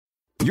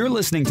You're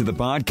listening to the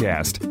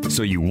podcast,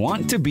 So You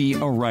Want to Be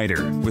a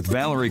Writer, with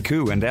Valerie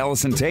Khoo and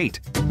Allison Tate.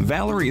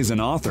 Valerie is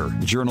an author,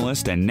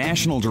 journalist, and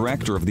national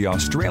director of the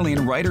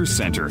Australian Writers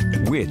Centre,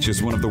 which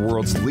is one of the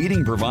world's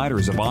leading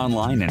providers of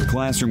online and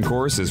classroom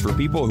courses for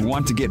people who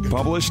want to get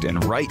published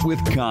and write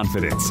with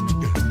confidence.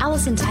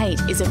 Allison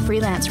Tate is a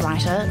freelance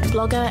writer,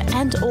 blogger,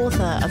 and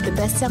author of the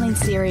best-selling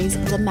series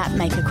The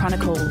Mapmaker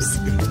Chronicles.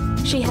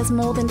 She has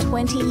more than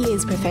 20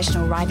 years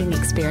professional writing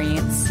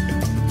experience.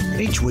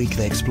 Each week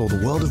they explore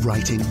the world of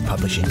writing,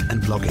 publishing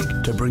and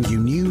blogging to bring you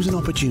news and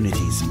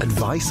opportunities,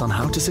 advice on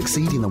how to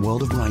succeed in the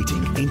world of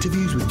writing,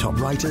 interviews with top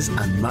writers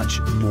and much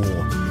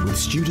more. With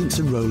students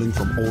enrolling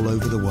from all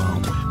over the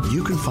world,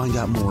 you can find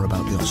out more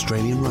about the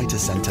Australian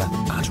Writers Centre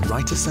at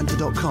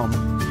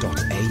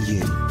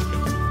writerscentre.com.au.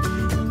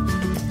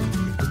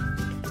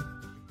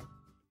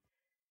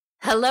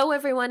 Hello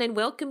everyone and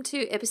welcome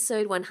to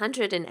episode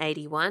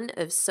 181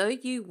 of So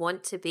You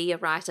Want to Be a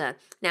Writer.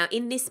 Now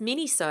in this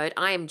mini-sode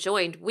I am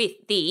joined with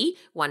the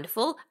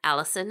wonderful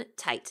Allison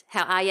Tate.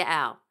 How are you,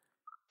 Al?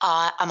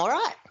 I'm all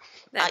right.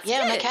 That's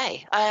I'm good.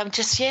 okay. I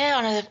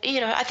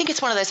think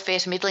it's one of those fair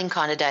to middling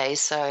kind of days,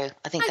 so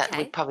I think that Okay.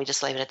 we'd probably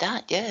just leave it at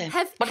that, yeah.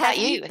 Have What about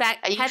you? back-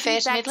 Are you have fair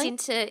you to backed middling?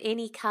 into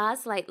any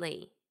cars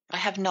lately? I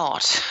have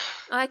not.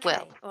 Okay,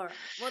 Well, all right.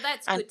 Well,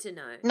 that's and good to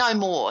know. no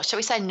more. Shall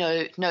we say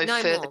no No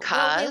further more.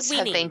 cars Well, we're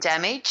have been winning.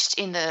 damaged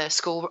on the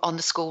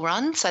school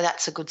run, so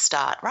that's a good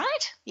start,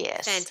 right?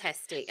 Yes.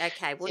 Fantastic.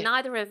 Okay. Well, Yeah.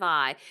 neither have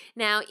I.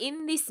 Now,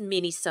 in this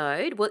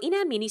mini-sode, in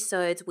our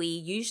mini-sodes, we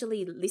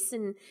usually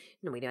listen.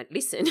 No, we don't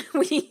listen.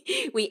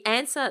 We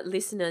answer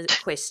listener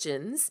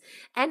questions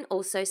and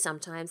also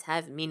sometimes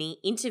have mini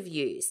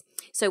interviews.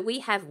 So we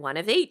have one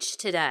of each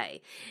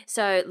today.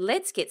 So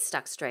let's get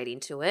stuck straight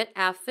into it.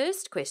 Our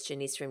first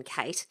question is from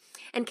Kate.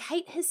 And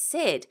Kate has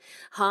said,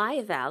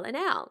 "Hi, Val and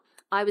Al.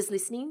 I was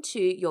listening to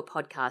your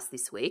podcast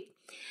this week,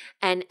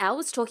 and Al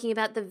was talking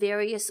about the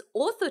various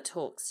author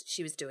talks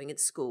she was doing at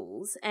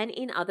schools and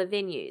in other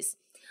venues.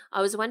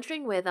 I was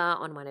wondering whether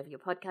on one of your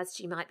podcasts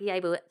you might be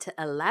able to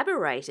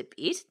elaborate a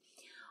bit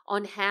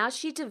on how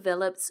she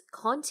develops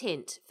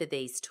content for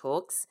these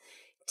talks,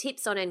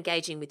 tips on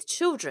engaging with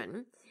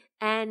children,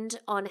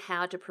 and on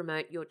how to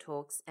promote your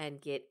talks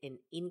and get an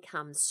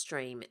income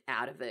stream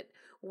out of it."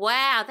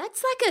 Wow,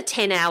 that's like a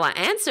 10-hour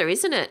answer,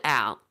 isn't it,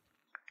 Al?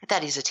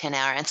 That is a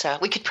 10-hour answer.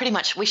 We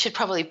should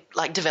probably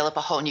develop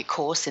a whole new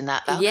course in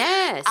that, Val.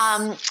 Yes.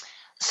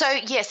 So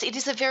yes, it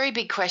is a very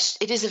big question.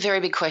 It is a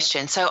very big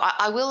question. So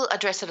I will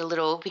address it a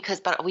little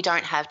but we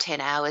don't have 10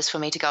 hours for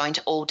me to go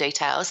into all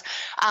details.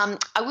 I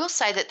will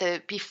say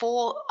that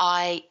before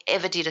I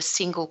ever did a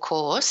single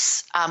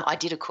course,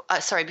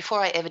 before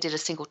I ever did a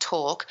single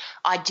talk,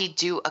 I did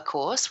do a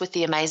course with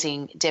the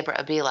amazing Deborah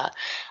Abila,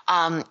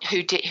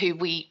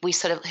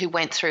 who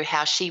went through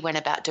how she went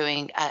about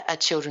doing a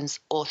children's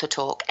author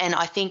talk, and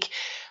I think.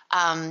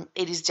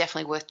 It is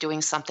definitely worth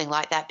doing something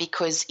like that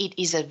because it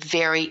is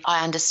I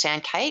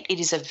understand, Kate,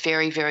 it is a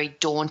very, very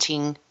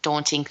daunting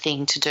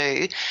thing to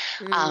do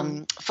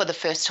for the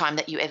first time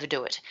that you ever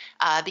do it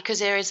because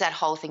there is that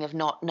whole thing of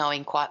not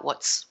knowing quite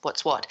what's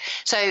what.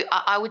 So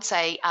I would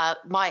say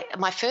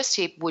my first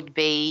tip would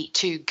be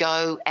to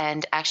go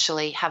and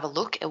actually have a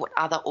look at what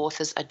other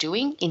authors are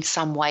doing in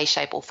some way,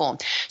 shape or form.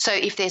 So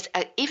if there's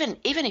even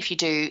if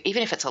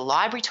it's a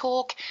library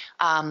talk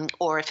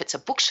or if it's a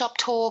bookshop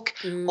talk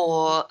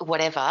or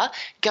whatever,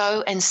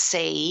 go and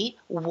see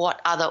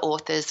what other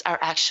authors are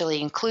actually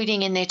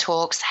including in their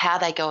talks, how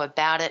they go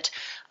about it,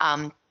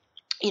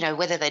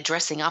 whether they're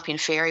dressing up in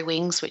fairy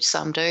wings, which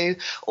some do,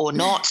 or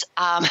not.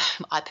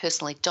 I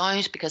personally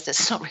don't because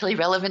it's not really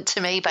relevant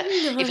to me, but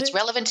if it's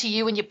relevant to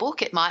you and your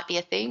book, it might be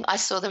a thing. I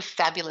saw the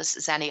fabulous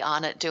Zanny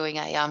Arnott doing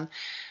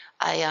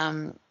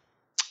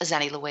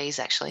Zanny Louise,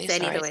 actually.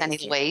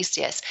 Zanny Louise,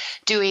 yes.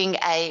 Doing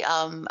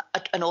an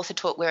author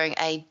talk wearing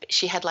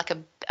she had like a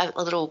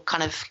little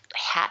kind of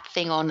hat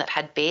thing on that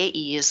had bear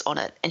ears on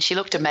it, and she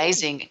looked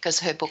amazing because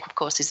her book, of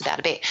course, is about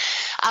a bear.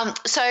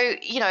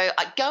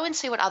 Go and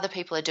see what other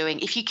people are doing.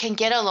 If you can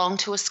get along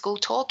to a school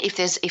talk, if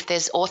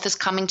there's authors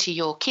coming to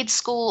your kids'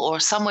 school or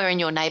somewhere in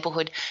your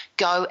neighbourhood,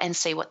 go and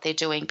see what they're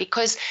doing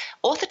because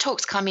author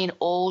talks come in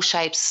all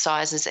shapes,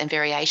 sizes and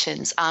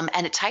variations,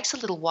 and it takes a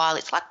little while.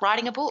 It's like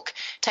writing a book.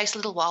 It takes a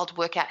little while to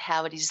work out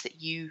how it is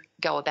that you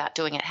go about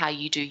doing it, how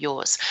you do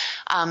yours.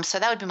 So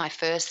that would be my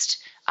first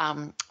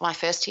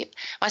tip.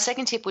 My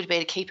second tip would be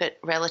to keep it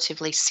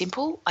relatively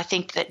simple. I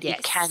think that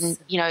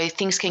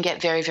things can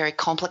get very, very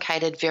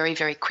complicated very,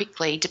 very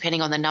quickly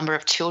depending on the number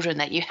of children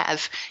that you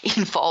have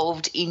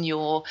involved in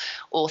your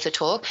author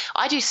talk.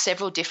 I do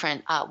several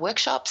different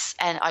workshops,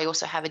 and I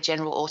also have a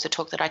general author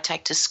talk that I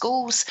take to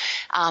schools,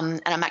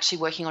 and I'm actually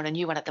working on a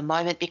new one at the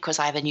moment because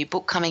I have a new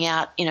book coming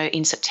out,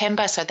 in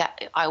September, so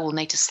that I will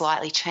need to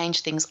slightly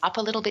change things up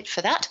a little bit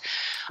for that.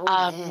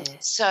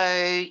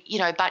 So,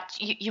 but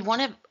you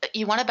want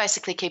to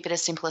basically keep it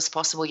as simple as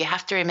possible. You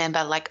have to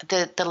remember,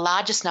 the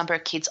largest number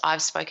of kids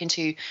I've spoken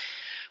to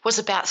was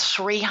about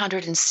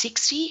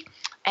 360.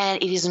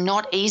 And it is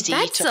not easy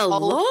That's to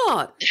hold.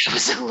 lot. It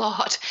was a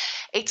lot.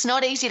 It's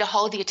not easy to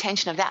hold the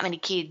attention of that many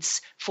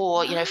kids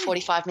for,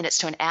 45 minutes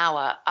to an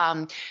hour.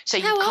 So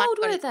How old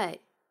were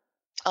they?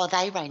 Oh,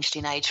 they ranged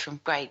in age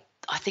from grade,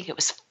 I think it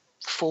was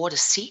 4 to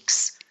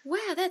 6.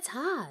 Wow, that's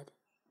hard.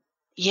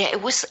 Yeah,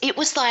 it was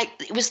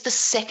the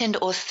second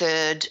or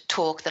third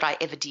talk that I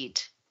ever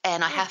did.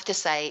 And I have to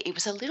say, it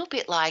was a little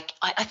bit like,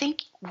 I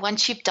think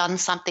once you've done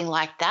something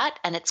like that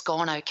and it's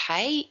gone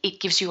okay, it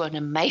gives you an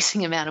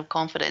amazing amount of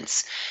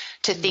confidence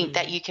to think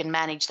that you can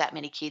manage that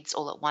many kids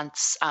all at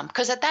once.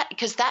 Because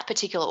that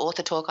particular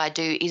author talk I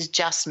do is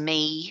just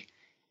me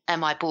and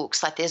my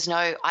books. Like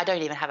I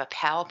don't even have a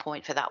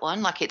PowerPoint for that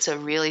one. Like it's a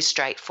really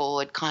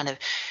straightforward kind of,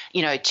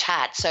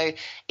 chat. So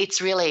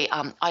it's really,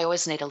 I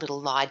always need a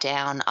little lie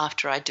down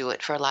after I do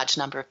it for a large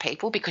number of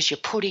people, because you're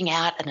putting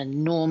out an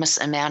enormous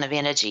amount of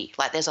energy.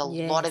 Like there's a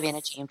lot of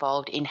energy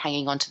involved in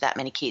hanging on to that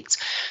many kids.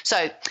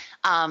 So,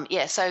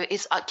 so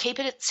it's keep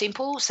it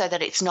simple so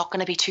that it's not going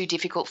to be too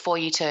difficult for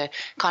you to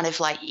kind of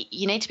like,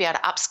 you need to be able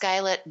to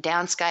upscale it,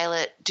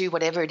 downscale it, do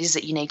whatever it is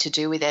that you need to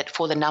do with it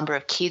for the number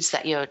of kids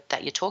that you're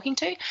talking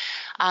to.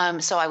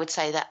 So I would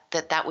say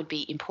that would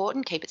be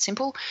important. Keep it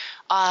simple.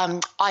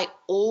 I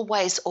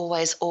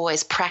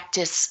always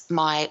practice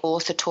my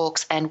author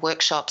talks and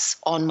workshops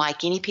on my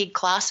guinea pig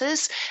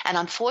classes, and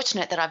I'm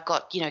fortunate that I've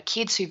got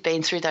kids who've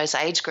been through those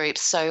age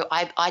groups. So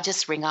I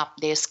just ring up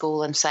their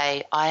school and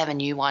say, I have a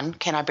new one.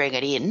 Can I bring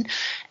it in?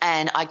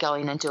 And I go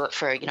in and do it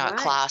for a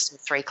class or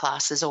 3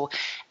 classes,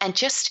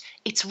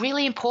 it's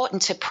really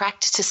important to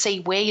practice to see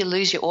where you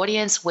lose your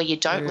audience, where you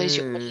don't lose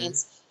your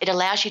audience. It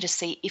allows you to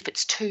see if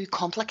it's too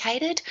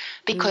complicated,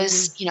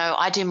 because,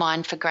 I do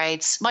mine for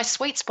grades. My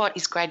sweet spot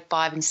is grade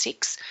 5 and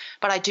 6,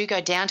 but I do go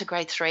down to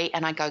grade 3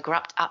 and I go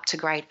up to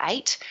grade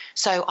 8.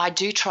 So I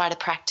do try to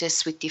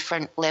practice with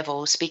different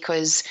levels,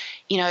 because,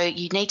 you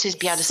need to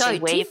be able to see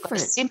where you've got to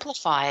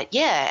simplify it.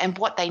 Yeah, and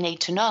what they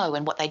need to know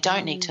and what they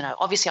don't need to know.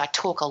 Obviously, I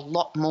talk a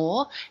lot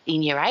more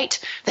in year 8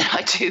 than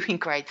I do in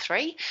grade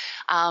 3.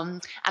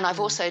 And I've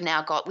also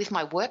now got, with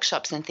my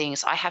workshops and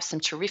things, I have some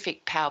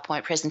terrific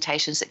PowerPoint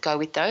presentations that go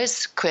with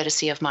those,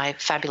 courtesy of my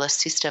fabulous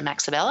sister,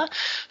 Maxabella,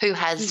 who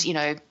has,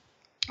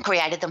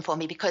 created them for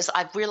me, because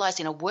I've realised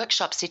in a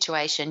workshop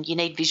situation you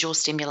need visual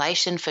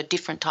stimulation for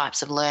different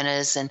types of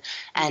learners,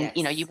 and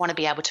you want to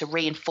be able to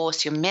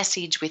reinforce your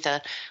message with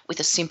a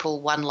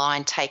simple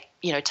one-line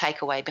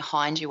takeaway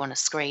behind you on a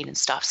screen and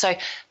stuff. So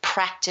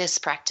practice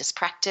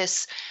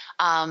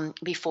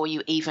before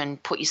you even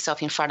put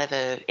yourself in front of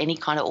any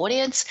kind of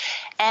audience.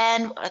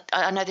 And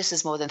I know this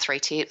is more than 3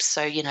 tips,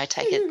 so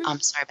take it. I'm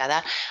sorry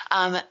about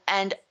that.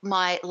 And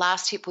my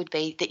last tip would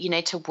be that you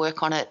need to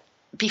work on it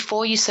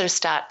before you sort of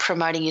start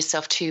promoting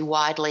yourself too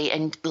widely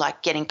and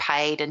like getting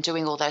paid and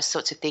doing all those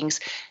sorts of things.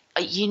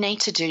 You need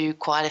to do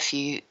quite a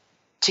few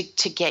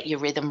to get your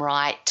rhythm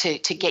right, to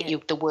get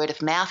the word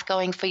of mouth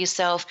going for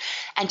yourself,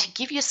 and to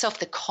give yourself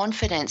the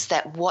confidence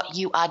that what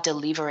you are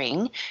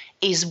delivering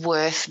is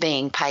worth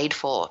being paid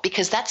for.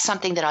 Because that's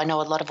something that I know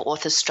a lot of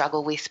authors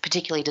struggle with,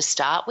 particularly to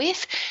start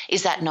with,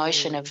 is that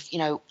notion of,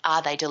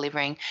 are they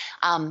delivering?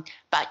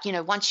 But,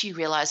 once you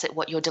realise that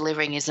what you're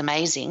delivering is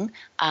amazing,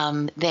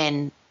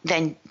 then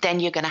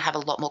you're going to have a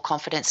lot more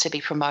confidence to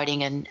be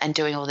promoting and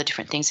doing all the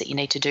different things that you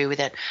need to do with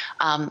it.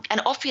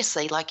 And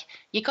obviously, like,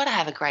 you've got to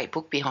have a great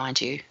book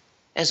behind you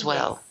as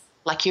well. Yes.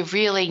 Like, you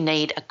really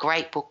need a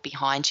great book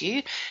behind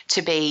you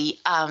to be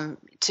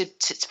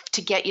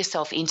to get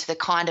yourself into the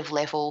kind of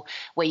level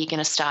where you're going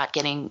to start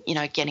getting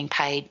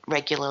paid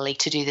regularly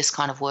to do this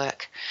kind of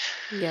work.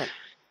 Yeah.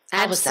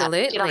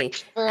 Absolutely.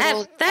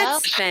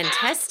 That's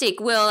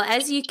fantastic. Well,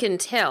 as you can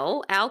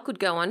tell, Al could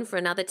go on for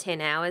another 10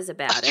 hours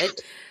about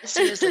it.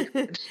 Seriously.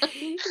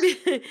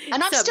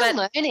 And I'm still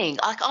learning.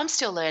 I'm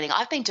still learning.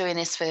 I've been doing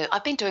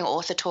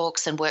author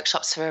talks and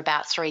workshops for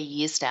about 3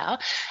 years now,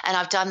 and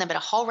I've done them at a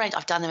whole range.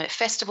 I've done them at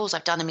festivals,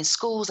 I've done them in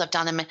schools,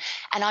 and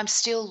I'm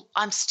still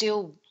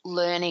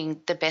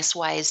learning the best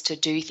ways to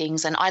do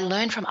things. And I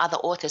learn from other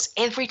authors.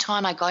 Every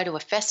time I go to a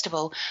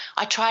festival,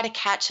 I try to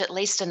catch at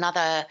least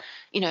another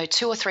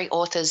 2 or 3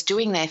 authors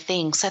doing their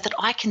thing, so that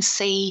I can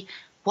see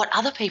what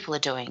other people are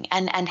doing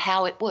and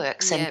how it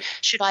works. And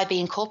should I be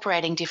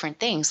incorporating different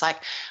things? Like,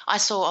 I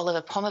saw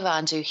Oliver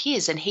Pomervan do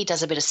his, and he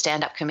does a bit of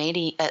stand-up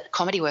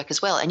comedy work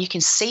as well, and you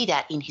can see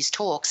that in his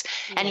talks.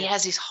 And he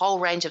has this whole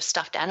range of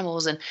stuffed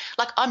animals, and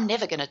like, I'm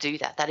never going to do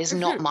that. That is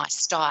not my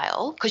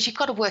style, because you've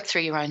got to work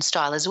through your own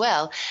style as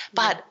well.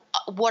 But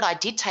what I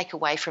did take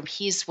away from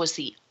his was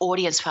the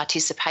audience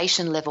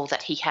participation level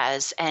that he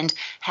has, and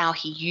how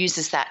he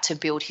uses that to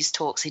build his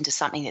talks into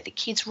something that the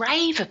kids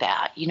rave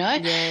about,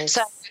 Yes.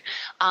 So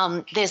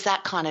there's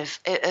that kind of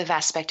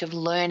aspect of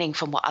learning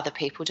from what other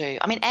people do.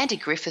 I mean, Andy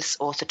Griffith's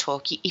author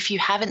talk, if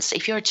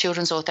you're a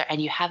children's author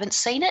and you haven't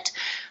seen it,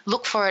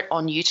 look for it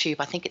on YouTube.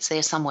 I think it's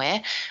there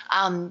somewhere.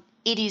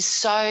 It is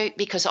so,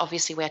 because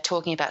obviously we're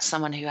talking about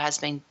someone who has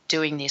been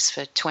doing this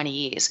for 20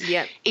 years.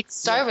 Yeah. It's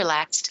so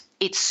relaxed.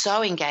 It's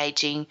so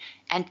engaging,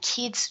 and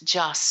kids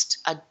just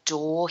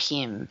adore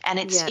him. And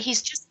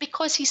he's just,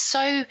 because he's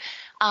so,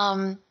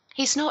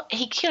 he's not,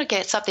 he kind of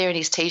gets up there in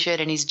his T-shirt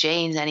and his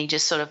jeans and he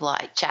just sort of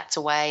like chats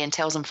away and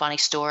tells them funny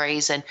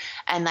stories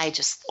and they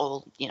just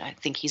all,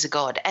 think he's a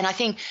god. And I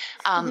think,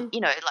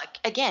 like,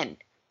 again,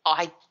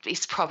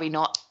 it's probably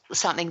not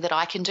something that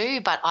I can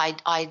do, but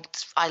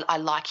I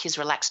like his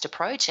relaxed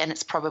approach, and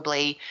it's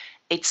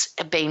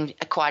been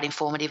quite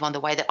informative on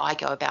the way that I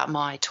go about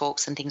my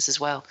talks and things as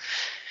well.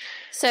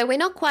 So we're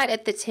not quite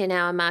at the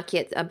 10-hour mark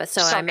yet,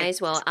 so I may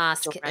as well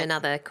ask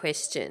another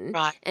question.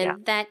 Right,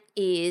 and that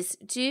is,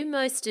 do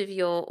most of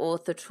your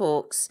author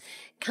talks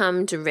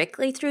come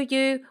directly through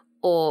you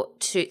or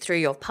through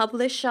your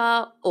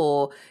publisher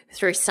or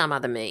through some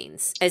other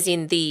means, as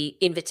in the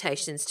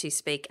invitations to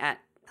speak at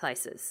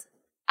places?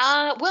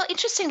 Well,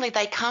 interestingly,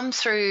 they come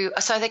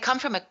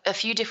from a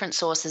few different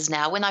sources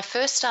now. When I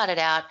first started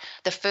out,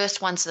 the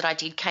first ones that I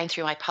did came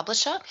through my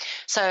publisher.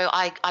 So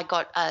I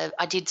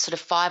did sort of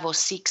 5 or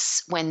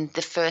 6 when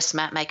the first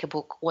Mapmaker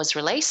book was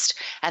released,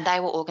 and they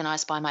were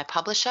organised by my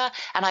publisher.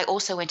 And I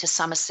also went to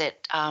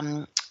Somerset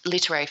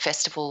Literary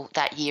Festival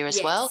that year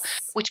as well,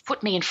 which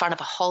put me in front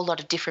of a whole lot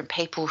of different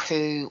people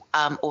who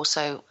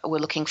also were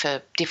looking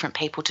for different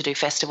people to do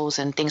festivals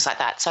and things like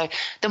that. So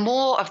the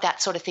more of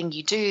that sort of thing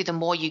you do, the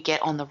more you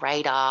get on the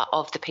radar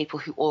of the people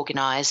who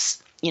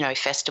organise,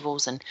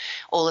 festivals and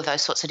all of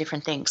those sorts of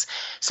different things.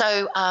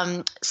 So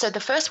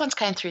the first ones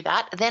came through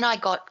that. Then I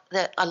got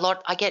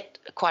I get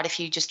quite a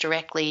few just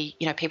directly,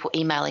 people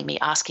emailing me,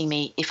 asking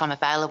me if I'm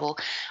available.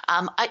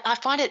 I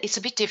find it's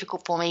a bit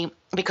difficult for me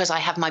because I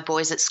have my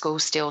boys at school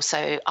still,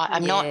 so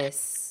I'm not.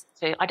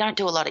 I don't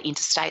do a lot of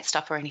interstate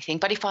stuff or anything,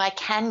 but if I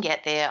can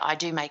get there, I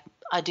do my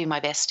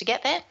best to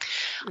get there.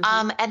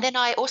 And then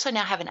I also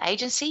now have an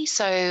agency,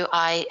 so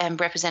I am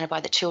represented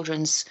by the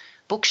Children's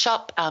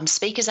Bookshop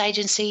Speakers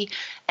Agency,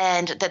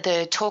 and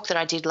the talk that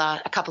I did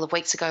a couple of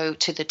weeks ago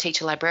to the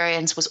teacher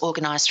librarians was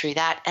organised through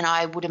that, and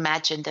I would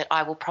imagine that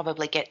I will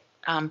probably get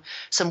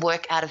some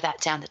work out of that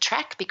down the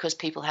track because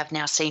people have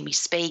now seen me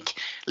speak,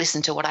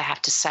 listen to what I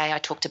have to say. I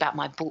talked about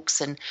my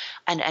books and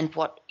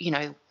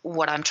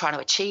what I'm trying to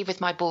achieve with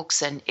my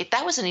books, and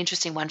that was an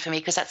interesting one for me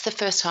because that's the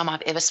first time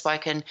I've ever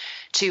spoken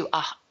to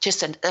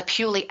just a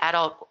purely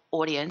adult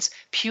audience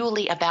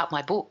purely about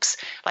my books.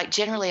 Like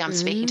generally I'm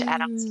speaking to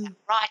adults about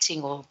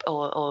writing or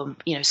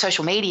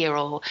social media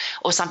or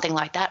something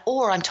like that,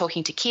 or I'm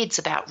talking to kids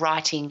about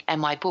writing and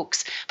my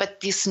books.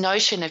 But this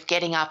notion of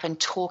getting up and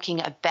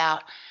talking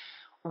about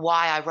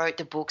why I wrote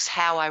the books,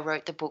 how I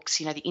wrote the books,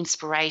 the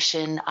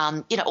inspiration,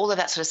 all of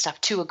that sort of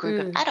stuff to a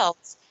group of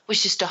adults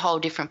was just a whole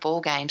different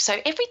ballgame. So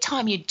every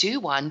time you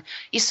do one,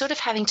 you're sort of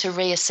having to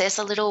reassess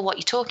a little what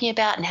you're talking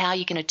about and how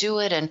you're going to do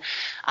it. And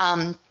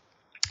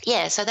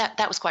so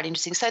that was quite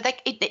interesting. So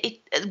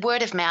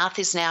word of mouth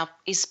is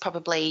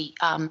probably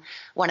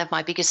one of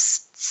my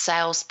biggest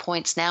sales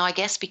points now, I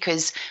guess,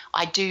 because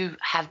I do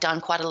have done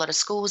quite a lot of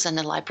schools, and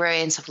the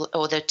librarians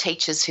or the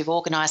teachers who've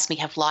organised me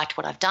have liked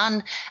what I've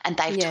done, and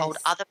they've told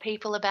other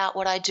people about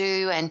what I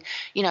do, and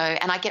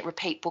and I get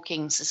repeat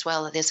bookings as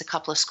well. There's a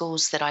couple of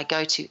schools that I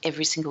go to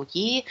every single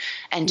year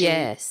and do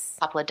a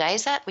couple of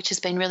days at, which has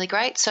been really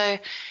great. So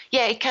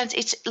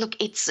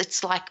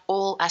it's like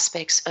all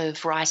aspects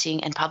of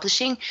writing and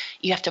publishing.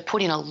 You have to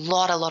put in a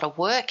lot of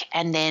work,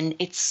 and then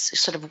it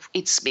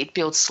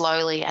builds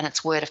slowly, and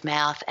it's word of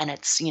mouth, and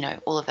it's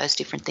all of those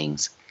different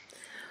things.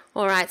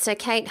 All right. So,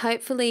 Kate,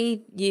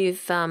 hopefully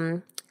you've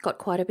got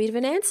quite a bit of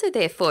an answer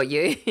there for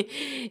you.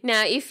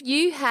 Now, if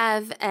you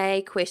have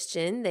a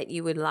question that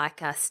you would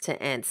like us to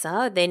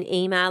answer, then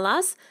email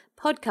us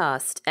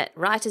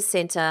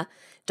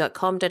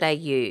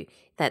podcast@writerscentre.com.au.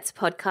 That's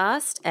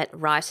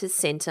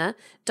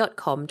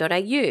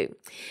podcast@writerscentre.com.au.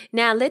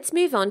 Now, let's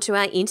move on to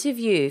our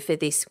interview for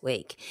this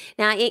week.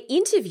 Now, our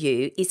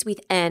interview is with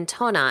Anne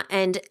Tonner,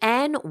 and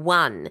Anne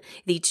won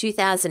the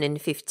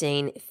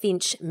 2015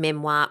 Finch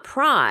Memoir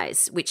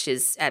Prize, which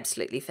is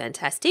absolutely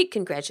fantastic.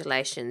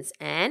 Congratulations,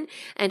 Anne.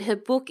 And her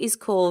book is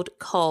called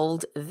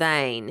Cold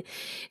Vein.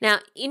 Now,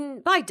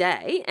 by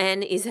day,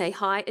 Anne is a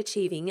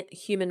high-achieving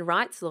human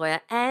rights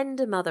lawyer and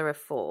a mother of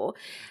 4,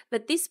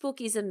 but this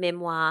book is a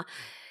memoir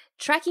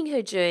tracking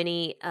her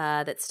journey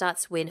that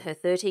starts when her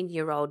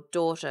 13-year-old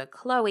daughter,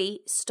 Chloe,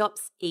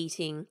 stops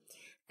eating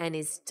and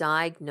is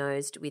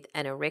diagnosed with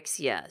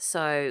anorexia.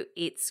 So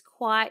it's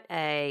quite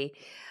a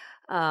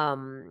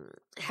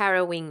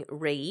harrowing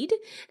read,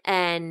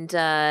 and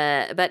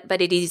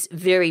but it is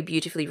very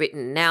beautifully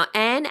written. Now,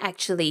 Anne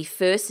actually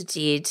first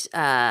did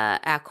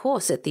our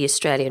course at the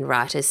Australian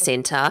Writers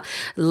Centre,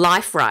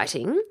 Life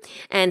Writing,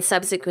 and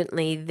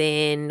subsequently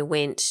then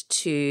went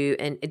to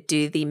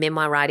do the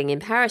Memoir Writing in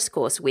Paris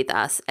course with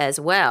us as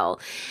well.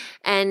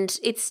 And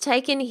it's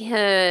taken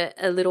her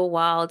a little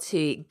while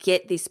to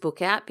get this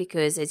book out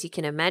because, as you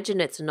can imagine,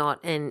 it's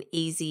not an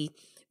easy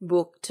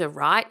book to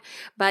write,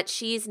 but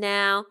she is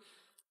now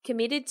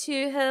committed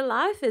to her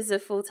life as a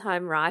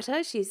full-time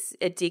writer. She's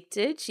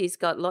addicted. She's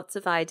got lots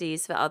of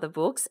ideas for other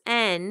books,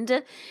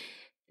 and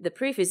the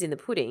proof is in the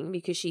pudding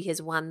because she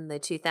has won the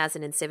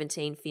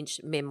 2017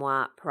 Finch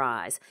Memoir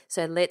Prize.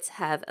 So let's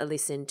have a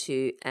listen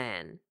to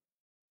Anne.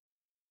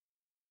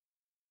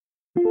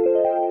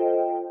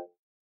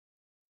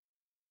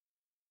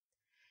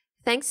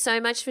 Thanks so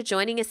much for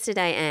joining us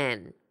today,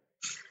 Anne.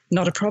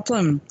 Not a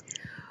problem.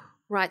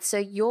 Right, so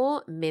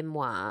your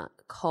memoir,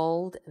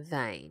 Cold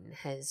Vein,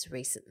 has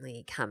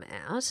recently come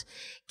out.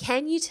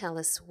 Can you tell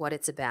us what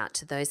it's about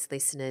to those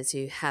listeners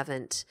who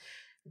haven't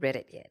read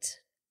it yet?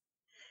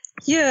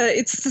 Yeah,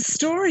 it's the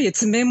story.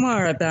 It's a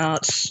memoir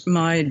about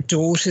my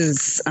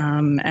daughter's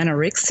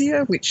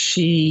anorexia, which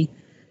she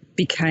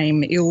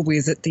became ill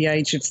with at the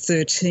age of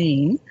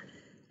 13.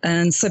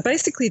 And so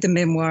basically the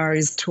memoir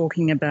is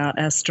talking about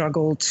our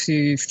struggle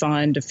to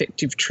find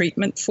effective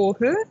treatment for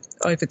her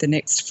over the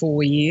next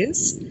 4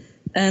 years,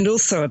 and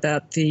also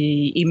about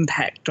the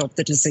impact of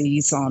the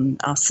disease on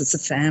us as a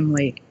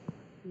family.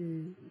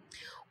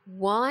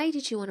 Why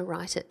did you want to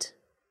write it?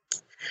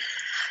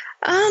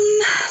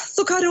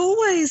 Look, I'd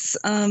always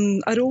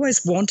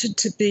wanted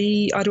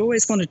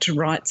to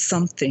write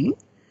something,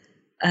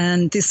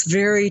 and this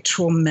very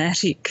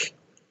traumatic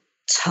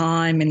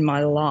time in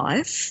my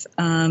life,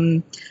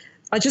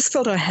 I just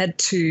felt I had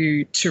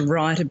to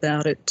write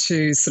about it,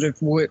 to sort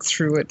of work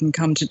through it and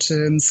come to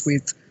terms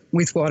with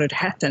what had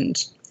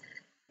happened.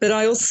 But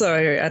I also,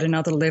 at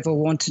another level,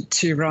 wanted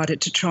to write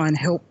it to try and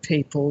help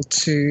people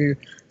to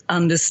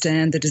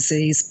understand the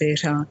disease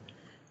better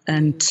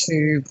and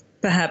to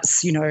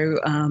perhaps,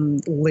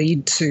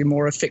 lead to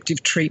more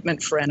effective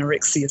treatment for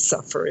anorexia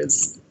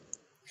sufferers.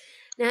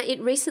 Now,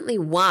 it recently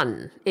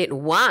won. It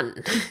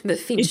won the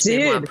Finch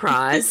Memoir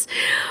Prize.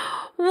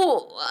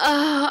 Well,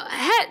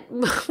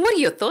 what are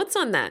your thoughts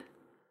on that?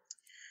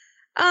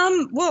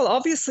 Well,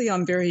 obviously,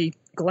 I'm very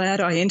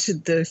glad I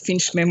entered the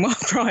Finch Memoir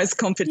Prize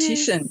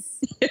competition.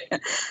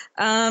 Yes.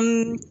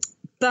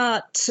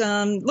 But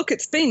look,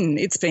 it's been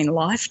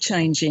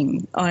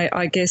life-changing.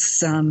 I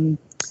guess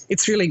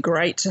it's really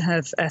great to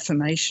have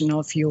affirmation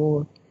of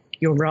your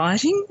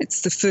writing.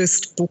 It's the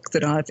first book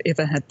that I've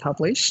ever had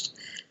published.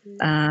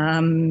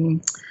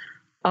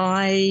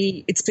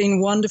 It's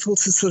been wonderful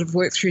to sort of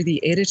work through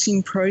the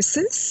editing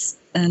process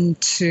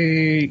and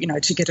to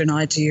get an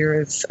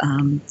idea of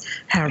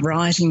how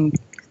writing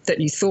that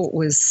you thought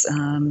was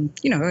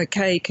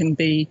okay can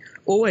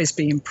always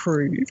be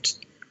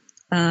improved.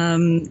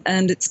 And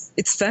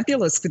it's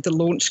fabulous with the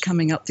launch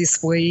coming up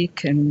this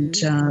week, and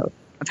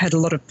I've had a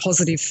lot of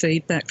positive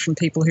feedback from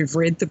people who've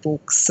read the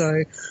book,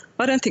 so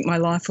I don't think my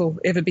life will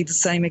ever be the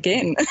same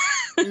again.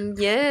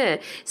 Yeah.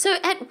 So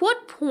at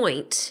what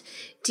point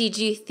did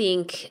you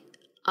think,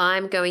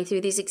 I'm going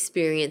through this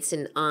experience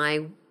and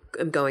I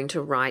am going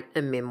to write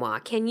a memoir?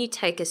 Can you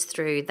take us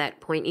through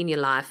that point in your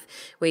life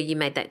where you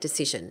made that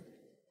decision?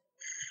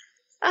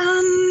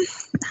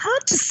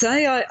 Hard to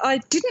say. I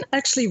didn't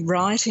actually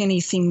write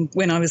anything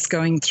when I was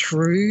going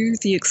through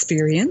the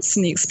experience,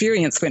 and the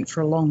experience went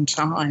for a long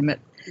time. It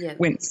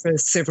went for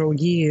several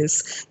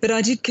years. But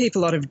I did keep a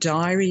lot of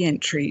diary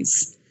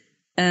entries.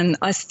 And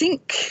I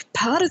think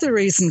part of the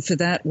reason for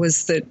that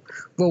was that,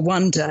 well,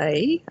 one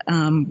day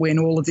when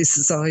all of this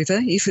is over,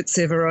 if it's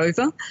ever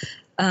over,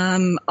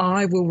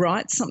 I will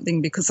write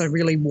something because I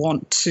really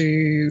want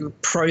to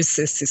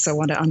process this. I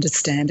want to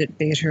understand it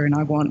better, and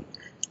I want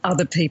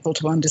other people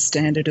to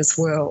understand it as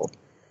well.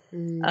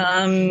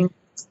 But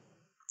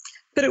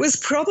it was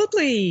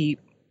probably,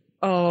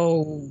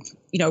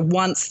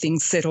 once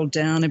things settled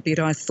down a bit,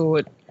 I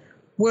thought,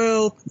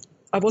 well,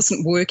 I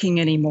wasn't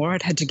working anymore.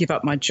 I'd had to give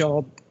up my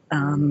job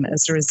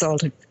as a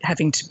result of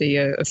having to be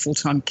a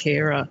full-time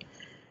carer.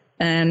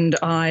 And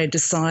I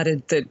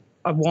decided that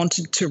I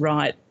wanted to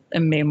write a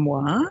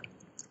memoir,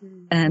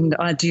 and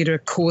I did a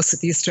course at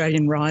the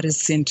Australian Writers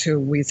Centre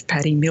with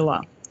Patty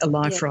Miller, a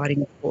life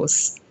writing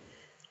course.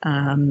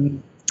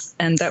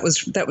 And that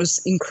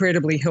was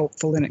incredibly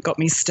helpful, and it got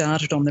me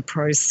started on the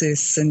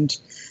process. And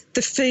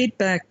the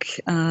feedback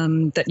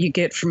that you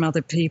get from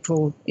other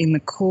people in the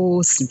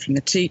course and from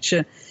the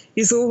teacher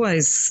is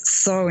always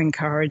so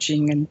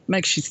encouraging and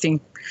makes you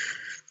think,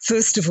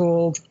 first of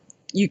all,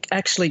 you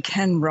actually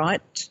can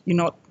write. You're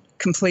not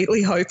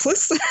completely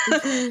hopeless.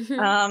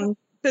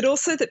 But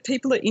also that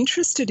people are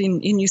interested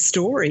in your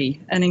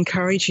story and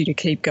encourage you to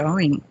keep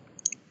going.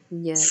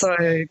 Yeah.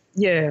 So,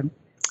 yeah.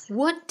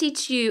 What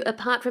did you,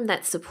 apart from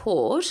that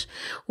support,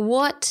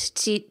 what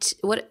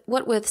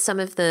were some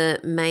of the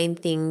main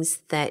things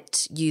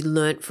that you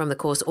learnt from the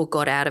course or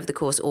got out of the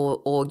course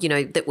or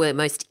that were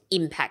most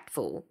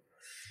impactful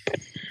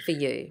for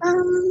you?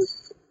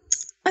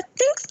 I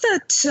think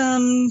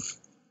that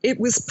it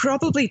was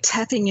probably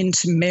tapping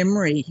into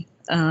memory,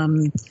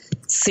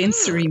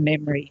 sensory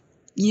memory.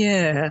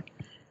 Yeah.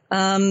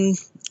 A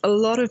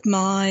lot of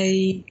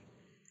my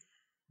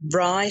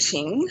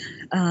writing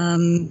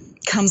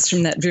comes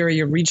from that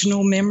very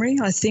original memory,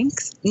 I think.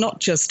 Not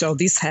just,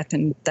 this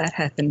happened, that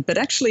happened, but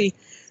actually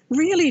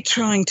really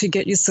trying to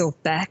get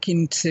yourself back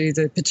into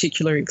the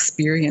particular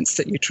experience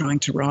that you're trying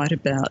to write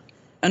about.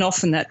 And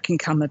often that can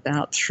come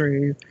about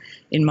through,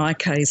 in my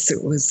case,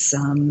 it was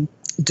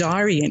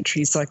diary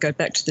entries. I go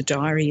back to the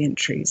diary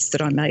entries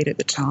that I made at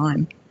the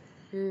time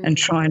and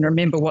try and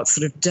remember what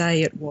sort of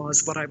day it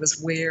was, what I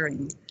was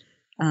wearing,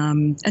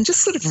 and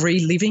just sort of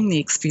reliving the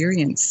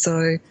experience.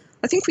 So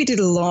I think we did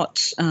a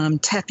lot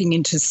tapping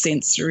into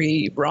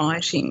sensory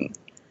writing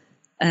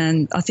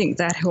And I think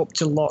that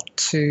helped a lot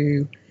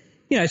to,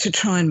 to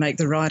try and make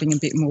the writing a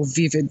bit more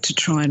vivid, to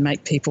try and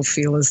make people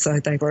feel as though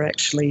they were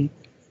actually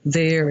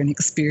there and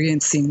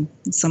experiencing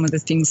some of the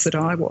things that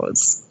I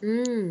was.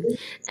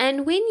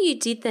 And when you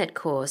did that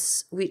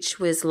course, which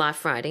was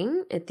life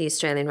writing at the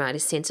Australian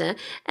Writers Centre,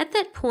 at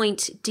that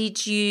point,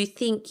 did you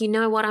think, you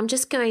know what, I'm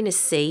just going to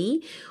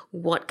see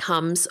what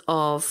comes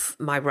of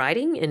my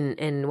writing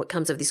and what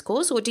comes of this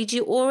course? Or did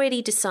you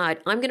already decide,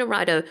 I'm going to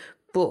write a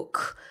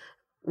book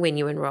when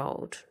you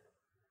enrolled?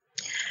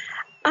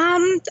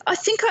 I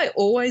think I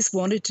always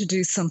wanted to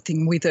do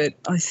something with it.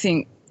 I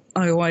think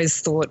I always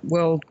thought,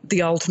 well,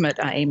 the ultimate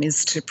aim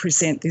is to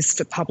present this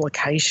for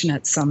publication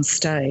at some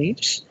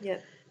stage. Yeah.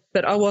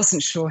 But I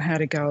wasn't sure how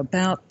to go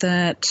about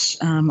that.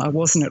 I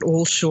wasn't at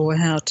all sure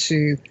how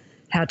to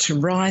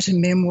write a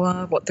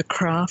memoir, what the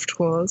craft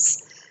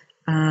was.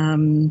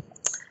 And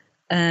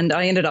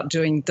I ended up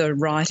doing the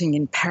Writing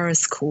in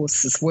Paris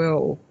course as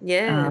well,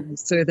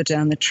 further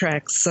down the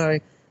track. So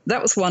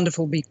that was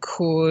wonderful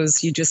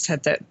because you just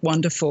had that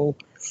wonderful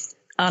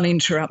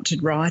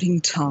uninterrupted writing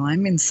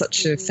time in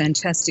such a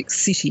fantastic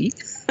city.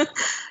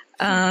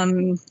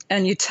 And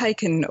you're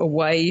taken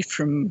away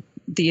from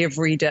the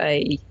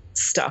everyday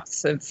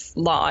stuff of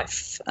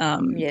life,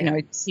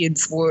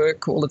 kids,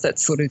 work, all of that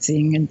sort of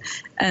thing.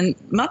 And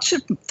much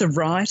of the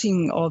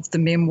writing of the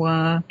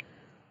memoir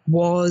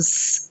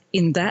was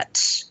in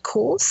that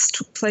course,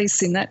 took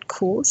place in that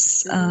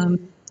course,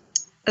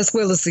 as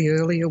well as the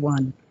earlier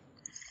one.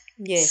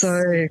 Yes.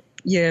 So,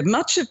 yeah,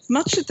 much of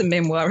the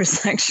memoir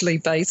is actually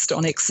based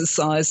on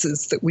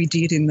exercises that we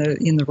did in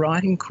the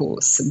writing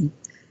course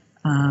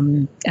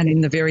and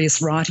in the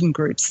various writing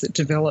groups that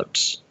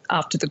developed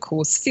after the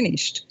course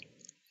finished.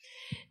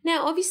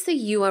 Now, obviously,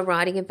 you are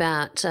writing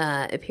about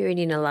a period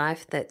in your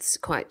life that's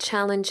quite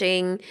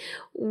challenging.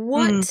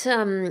 What,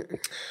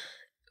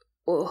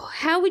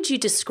 how would you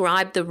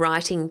describe the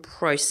writing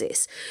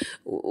process?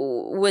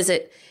 Was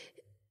it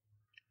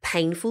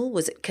painful?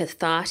 Was it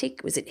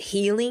cathartic? Was it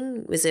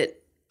healing? Was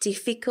it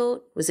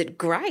difficult? Was it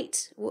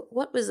great?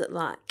 What was it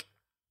like?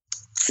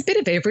 It's a bit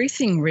of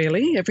everything,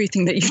 really,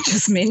 everything that you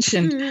just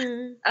mentioned.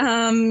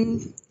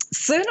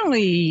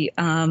 Certainly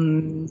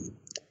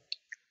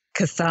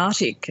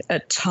cathartic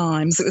at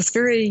times. It was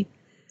very,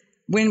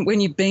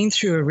 when you've been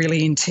through a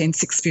really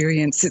intense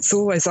experience,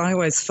 I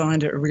always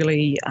find it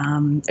really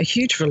a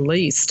huge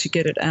release to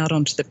get it out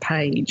onto the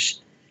page.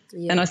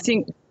 Yeah. And I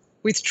think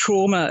with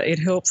trauma, it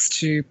helps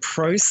to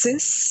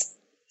process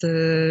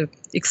the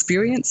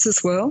experience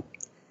as well.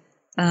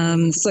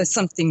 So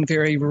something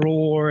very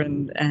raw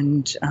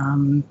and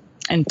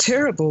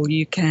terrible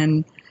you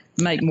can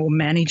make more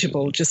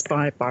manageable just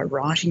by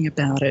writing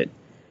about it.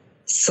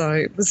 So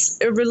it was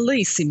a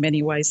release in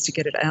many ways to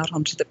get it out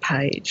onto the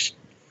page.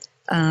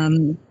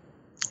 And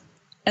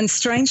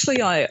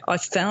strangely, I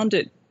found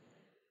it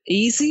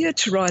easier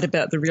to write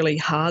about the really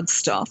hard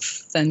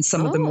stuff than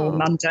some of the more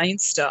mundane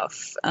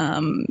stuff,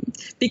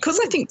 because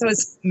I think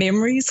those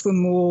memories were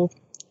more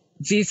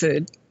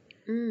vivid,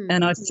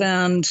 and I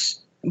found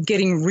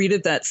getting rid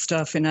of that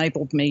stuff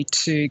enabled me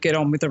to get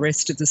on with the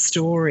rest of the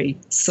story.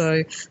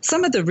 So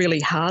some of the really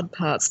hard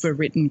parts were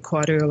written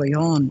quite early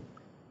on.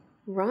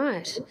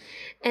 Right.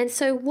 And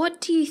so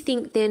what do you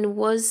think then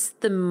was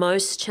the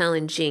most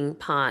challenging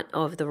part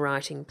of the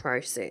writing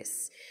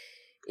process?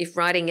 If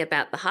writing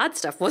about the hard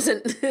stuff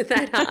wasn't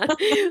that hard,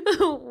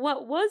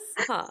 what was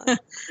hard?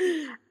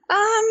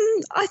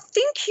 I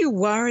think you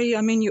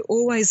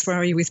always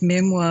worry with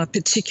memoir,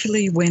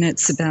 particularly when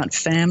it's about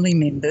family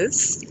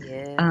members.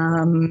 Yeah.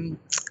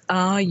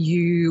 Are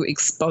you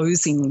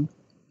exposing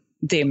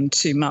them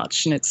too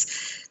much? And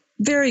it's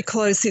very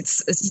close.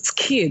 It's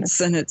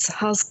kids and it's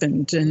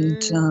husband.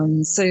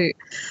 And so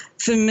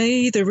for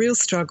me, the real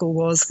struggle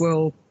was,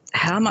 well,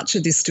 how much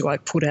of this do I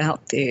put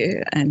out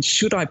there, and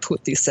should I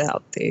put this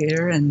out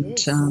there? And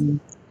yes.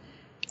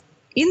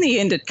 In the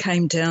end, it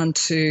came down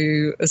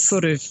to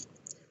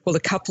a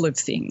couple of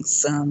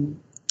things.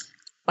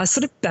 I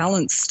sort of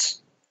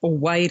balanced or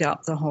weighed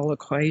up the whole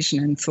equation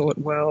and thought,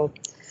 well,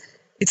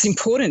 it's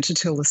important to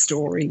tell the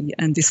story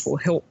and this will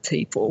help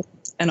people,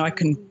 and I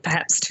can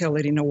perhaps tell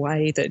it in a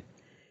way that,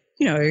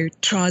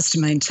 tries to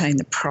maintain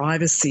the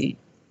privacy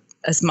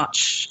as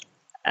much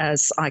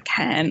as I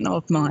can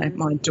of my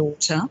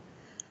daughter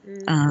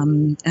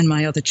and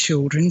my other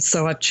children.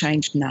 So I've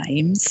changed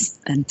names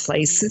and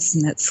places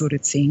and that sort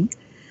of thing.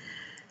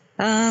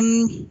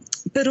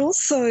 But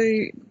also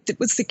it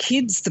was the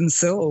kids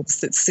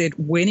themselves that said,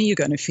 when are you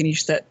going to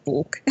finish that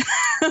book?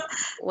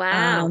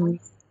 Wow.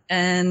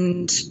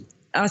 And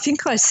I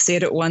think I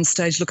said at one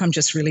stage, look, I'm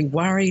just really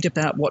worried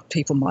about what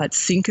people might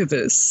think of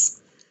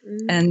us.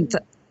 And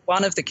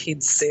one of the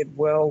kids said,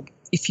 well,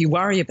 if you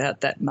worry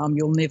about that, Mum,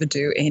 you'll never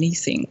do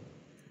anything.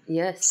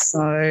 Yes.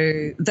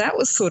 So that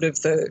was sort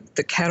of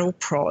the cattle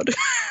prod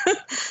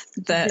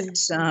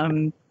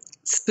that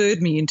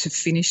spurred me into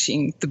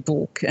finishing the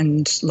book,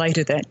 and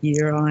later that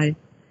year I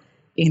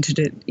entered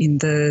it in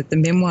the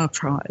Memoir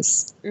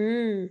Prize.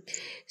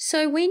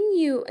 So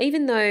when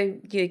even though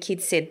your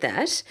kids said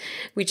that,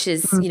 which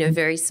is,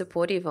 very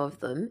supportive of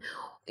them,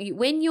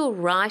 when you're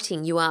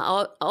writing, you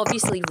are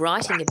obviously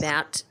writing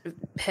about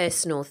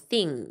personal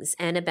things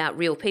and about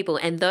real people,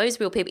 and those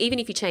real people, even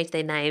if you change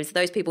their names,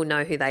 those people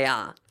know who they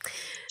are.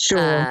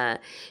 Sure.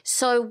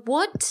 So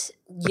what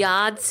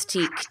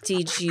yardstick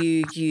did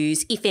you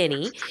use, if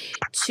any,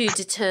 to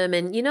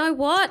determine, you know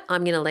what,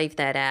 I'm going to leave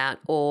that out,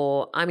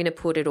 or I'm going to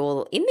put it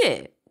all in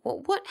there?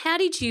 How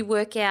did you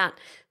work out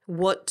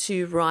what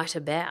to write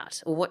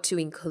about or what to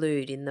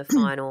include in the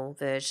final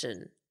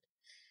version?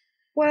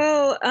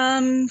 Well,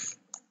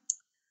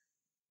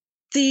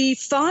 with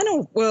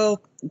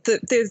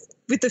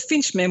the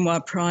Finch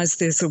Memoir Prize,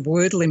 there's a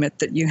word limit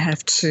that you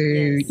have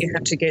to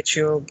get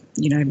your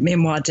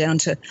memoir down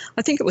to.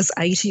 I think it was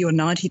 80 or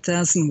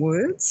 90,000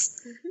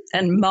 words,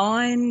 and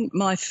my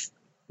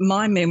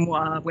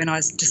memoir, when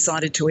I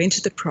decided to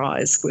enter the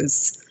prize,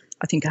 was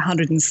I think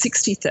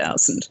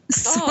 160,000.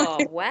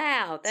 Oh,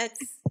 wow, that's.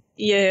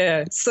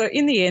 Yeah, so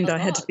in the end I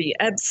had to be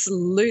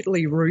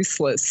absolutely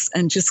ruthless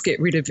and just get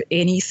rid of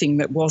anything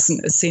that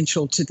wasn't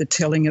essential to the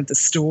telling of the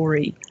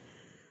story.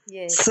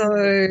 Yes.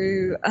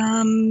 So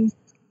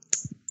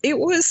it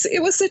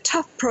was a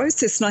tough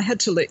process, and I had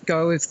to let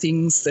go of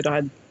things that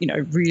I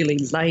really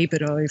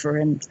laboured over,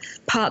 and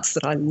parts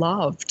that I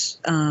loved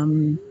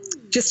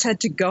just had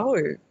to go.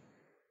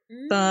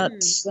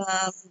 But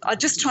I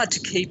just tried to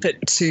keep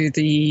it to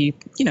the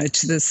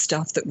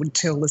stuff that would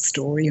tell the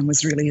story and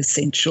was really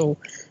essential,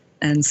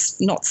 and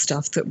not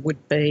stuff that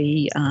would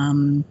be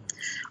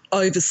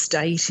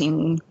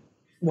overstating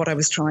what I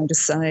was trying to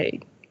say.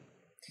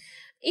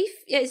 If,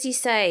 as you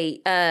say,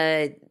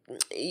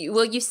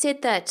 you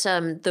said that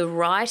the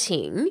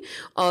writing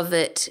of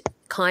it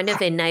kind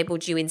of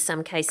enabled you in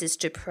some cases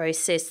to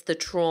process the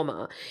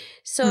trauma.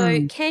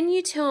 So can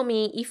you tell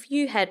me, if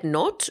you had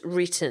not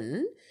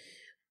written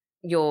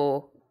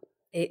your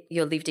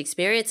lived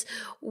experience,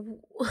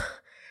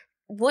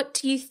 what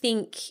do you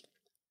think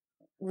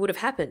would have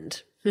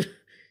happened?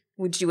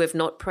 Would you have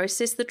not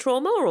processed the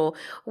trauma, or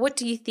what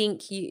do you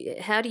think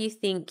how do you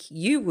think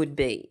you would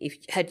be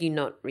had you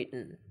not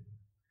written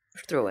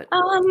through it?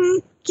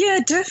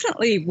 Yeah,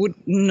 definitely would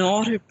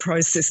not have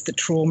processed the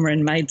trauma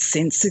and made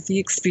sense of the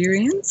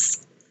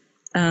experience.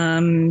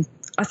 I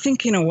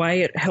think in a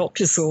way it helped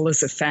us all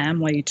as a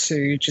family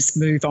to just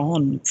move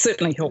on. It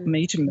certainly helped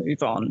me to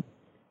move on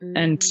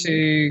and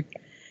to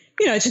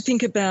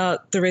think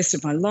about the rest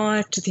of my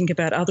life, to think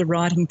about other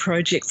writing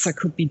projects I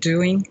could be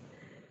doing.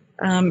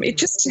 It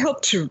just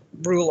helped to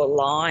rule a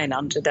line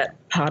under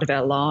that part of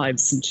our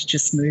lives and to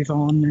just move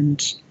on and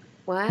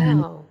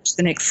to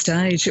the next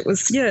stage. It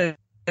was, a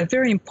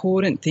very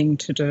important thing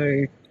to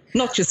do,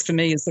 not just for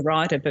me as the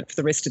writer, but for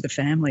the rest of the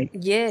family.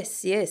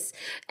 Yes, yes.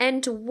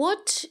 And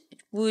what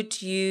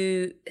would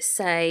you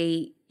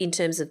say in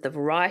terms of the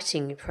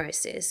writing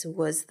process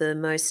was the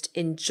most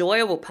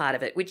enjoyable part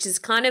of it, which is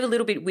kind of a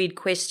little bit weird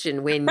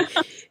question when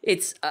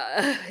it's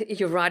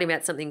you're writing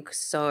about something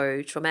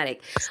so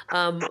traumatic.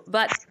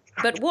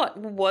 But what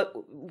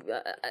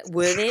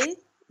were there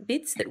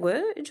bits that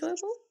were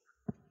enjoyable?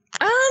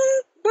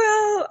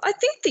 Well, I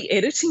think the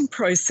editing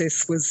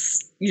process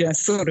was,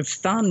 sort of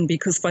fun,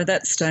 because by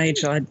that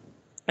stage I'd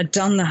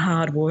done the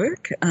hard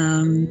work.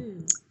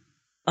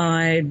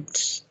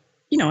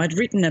 I'd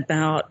written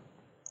about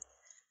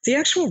the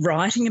actual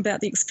writing about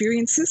the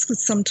experiences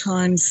was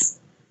sometimes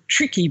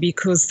tricky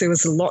because there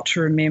was a lot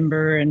to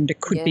remember and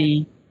it could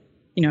be,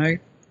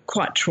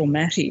 quite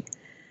traumatic.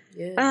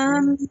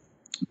 Yeah.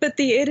 But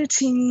the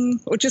editing,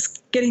 or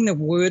just getting the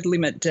word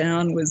limit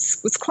down, was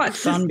quite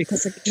fun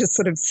because I could just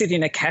sort of sit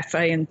in a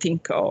cafe and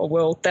think, oh,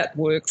 well, that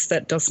works,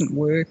 that doesn't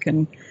work.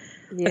 And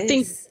I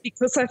think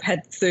because I've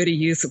had 30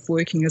 years of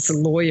working as a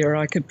lawyer,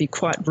 I could be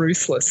quite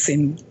ruthless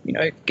in,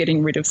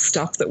 getting rid of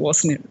stuff that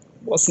wasn't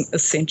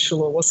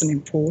essential or wasn't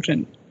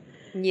important.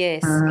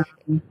 Yes.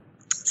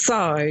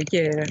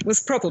 It was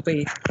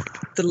probably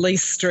the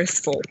least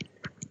stressful.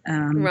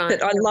 Right.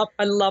 But I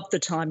love the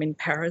time in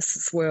Paris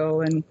as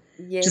well, and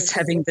just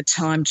having the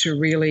time to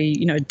really,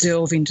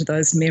 delve into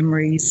those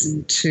memories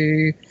and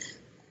to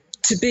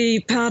be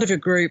part of a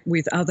group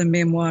with other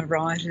memoir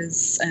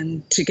writers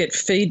and to get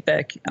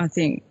feedback. I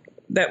think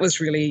that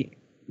was really,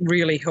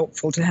 really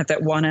helpful to have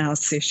that 1 hour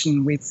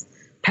session with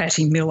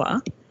Patty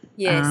Miller,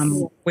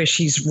 where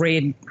she's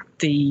read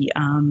the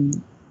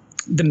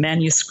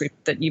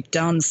manuscript that you've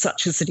done,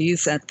 such as it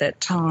is at that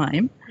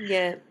time.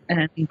 Yeah.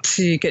 And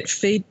to get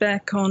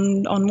feedback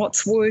on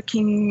what's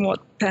working, what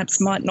perhaps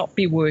might not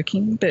be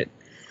working. But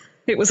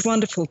it was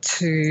wonderful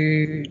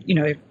to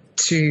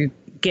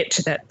get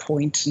to that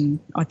point, and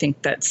I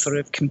think that sort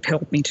of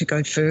compelled me to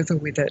go further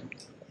with it.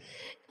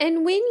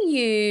 And when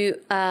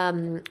you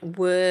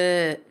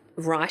were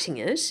writing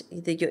it,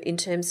 in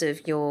terms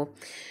of the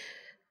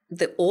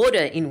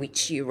order in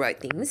which you wrote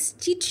things,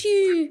 did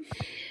you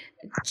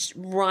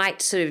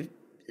write sort of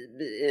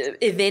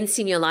events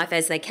in your life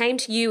as they came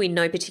to you in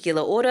no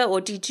particular order,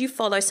 or did you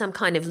follow some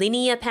kind of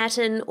linear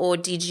pattern, or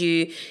did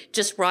you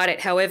just write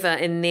it however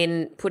and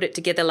then put it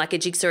together like a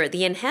jigsaw at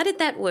the end? How did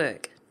that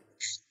work?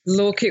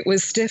 Look, it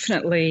was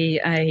definitely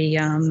a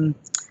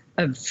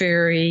a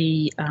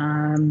very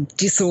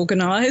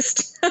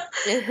disorganised.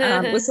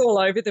 It was all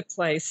over the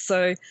place.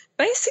 So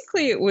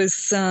basically it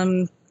was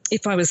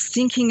if I was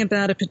thinking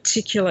about a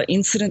particular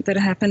incident that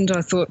happened,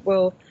 I thought,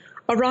 well,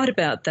 I'll write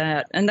about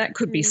that. And that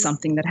could be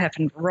something that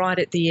happened right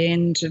at the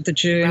end of the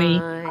journey.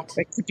 Right.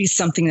 It could be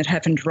something that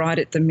happened right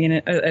at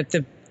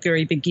the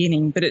very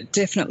beginning, but it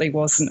definitely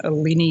wasn't a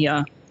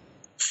linear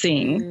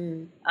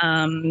thing.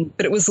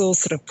 But it was all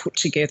sort of put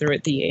together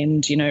at the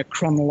end,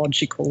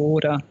 chronological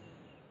order.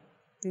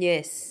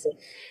 Yes.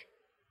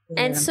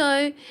 And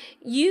so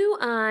you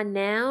are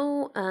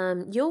now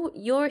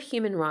you're a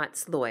human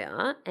rights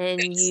lawyer,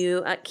 and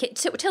you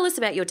tell us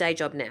about your day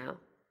job now.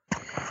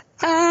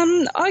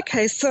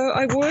 Okay, so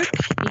I work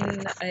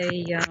in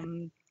a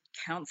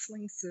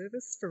counselling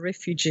service for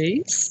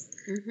refugees,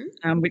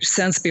 which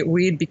sounds a bit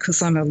weird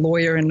because I'm a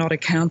lawyer and not a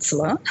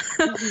counsellor.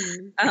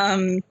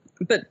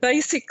 But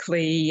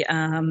basically,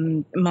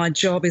 my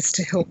job is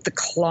to help the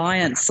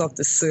clients of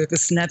the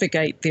service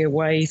navigate their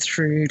way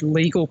through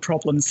legal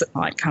problems that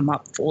might come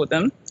up for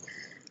them.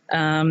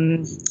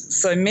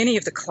 So many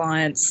of the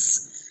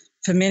clients,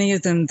 for many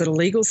of them, the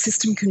legal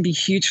system can be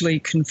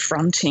hugely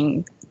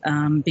confronting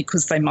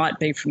because they might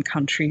be from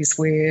countries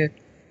where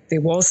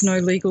there was no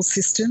legal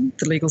system.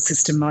 The legal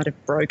system might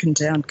have broken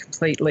down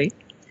completely.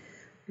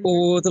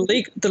 Or the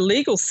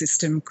legal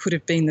system could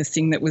have been the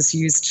thing that was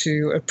used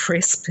to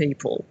oppress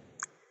people.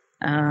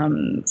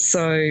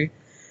 So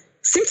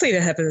simply to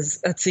have a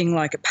thing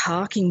like a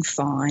parking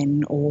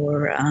fine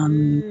or,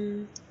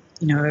 a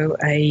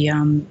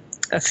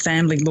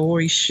family law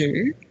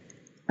issue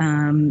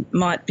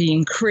might be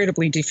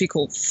incredibly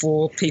difficult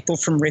for people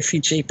from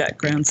refugee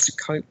backgrounds to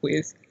cope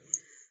with.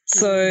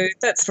 So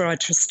that's where I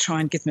just try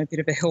and give them a bit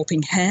of a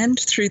helping hand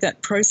through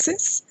that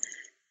process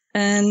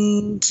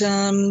and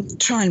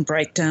try and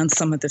break down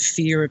some of the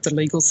fear of the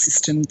legal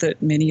system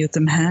that many of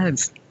them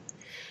have.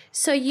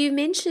 So you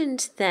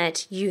mentioned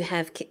that you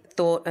have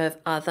thought of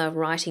other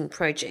writing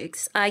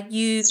projects. Are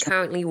you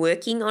currently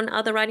working on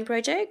other writing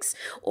projects,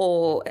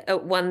 or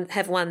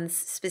have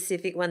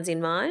specific ones in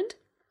mind?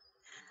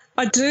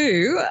 I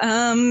do.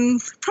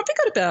 Probably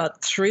got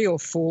about 3 or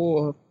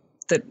 4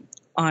 that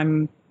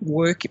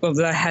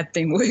that I have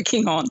been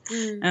working on,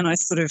 and I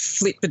sort of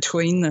flip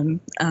between them.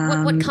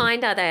 What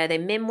kind are they? Are they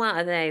memoir?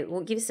 Are they? Well,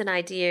 give us an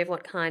idea of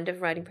what kind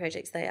of writing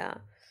projects they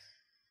are.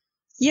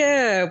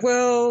 Yeah,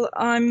 well,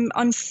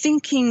 I'm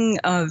thinking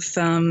of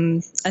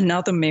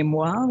another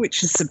memoir,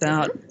 which is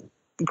about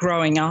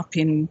growing up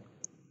in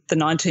the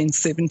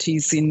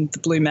 1970s in the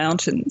Blue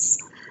Mountains.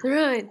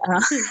 Right.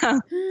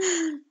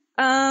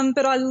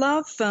 But I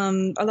love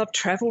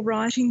travel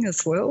writing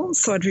as well,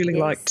 so I'd really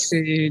like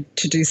to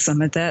do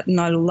some of that. And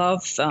I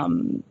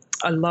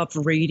love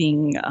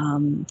reading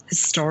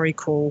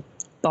historical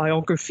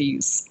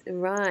biographies.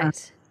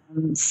 Right.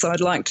 So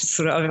I'd like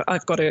to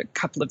I've got a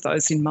couple of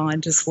those in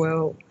mind as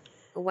well.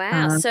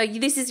 Wow. So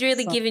this has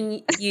really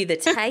given you the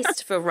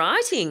taste for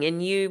writing,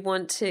 and you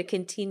want to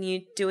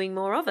continue doing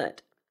more of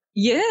it.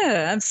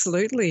 Yeah,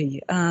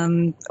 absolutely.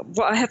 Well,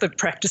 I have a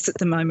practice at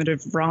the moment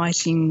of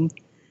writing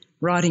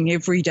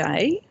every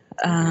day,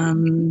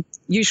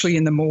 usually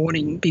in the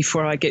morning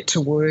before I get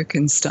to work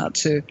and start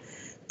to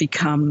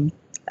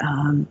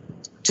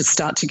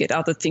start to get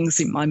other things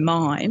in my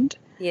mind.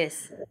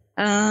 Yes.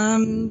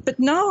 But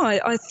no,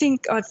 I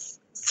think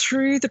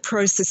through the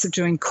process of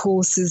doing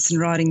courses and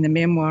writing the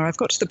memoir, I've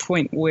got to the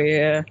point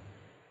where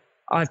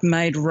I've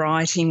made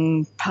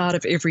writing part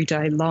of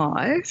everyday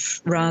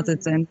life rather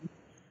than,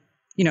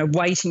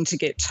 waiting to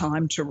get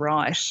time to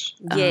write.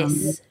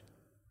 Yes.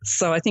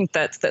 So I think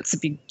that's a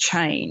big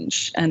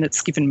change, and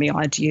it's given me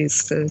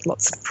ideas for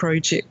lots of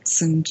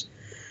projects and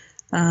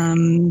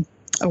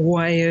a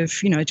way of,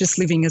 just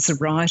living as a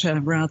writer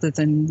rather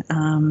than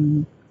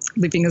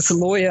living as a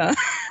lawyer.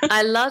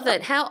 I love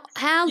it. How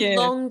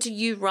long do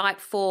you write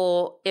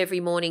for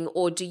every morning,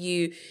 or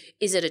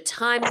is it a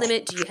time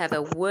limit? Do you have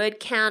a word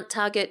count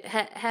target?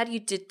 How do you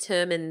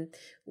determine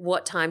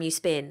what time you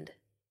spend?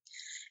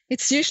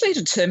 It's usually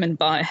determined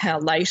by how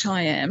late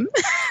I am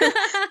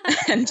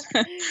and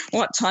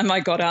what time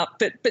I got up.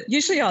 But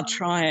usually I'll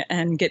try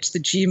and get to the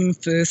gym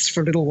first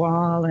for a little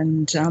while,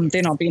 and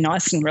then I'll be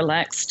nice and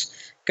relaxed,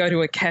 go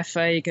to a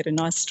cafe, get a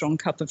nice strong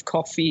cup of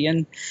coffee,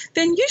 and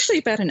then usually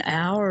about an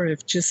hour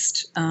of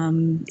just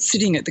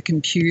sitting at the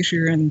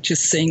computer and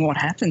just seeing what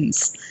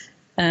happens.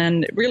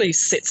 And it really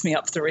sets me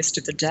up for the rest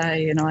of the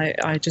day. And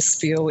I just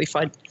feel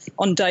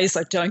on days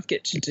I don't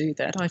get to do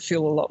that, I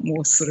feel a lot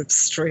more sort of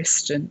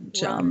stressed and,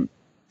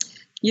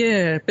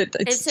 Right. But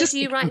it's so just... do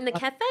you write in the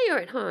cafe or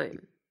at home?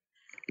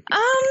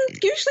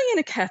 Usually in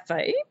a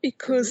cafe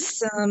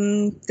because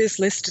there's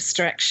less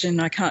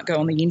distraction. I can't go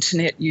on the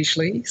internet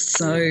usually.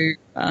 So,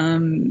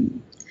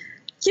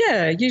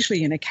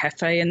 usually in a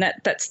cafe, and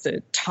that's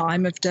the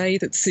time of day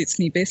that suits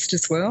me best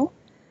as well.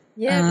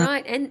 Yeah,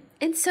 right.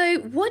 And so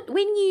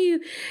when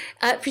you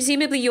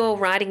presumably you're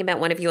writing about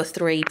one of your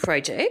 3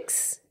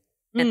 projects,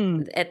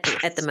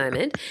 at the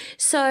moment.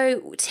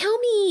 So tell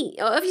me,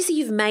 obviously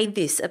you've made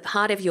this a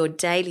part of your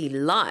daily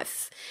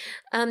life.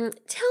 Tell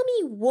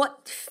me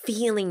what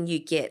feeling you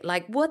get.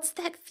 Like, what's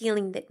that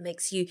feeling that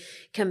makes you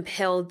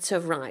compelled to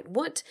write?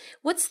 What's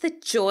the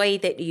joy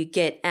that you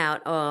get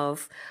out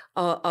of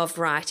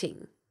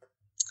writing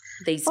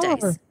these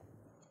days?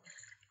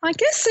 I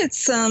guess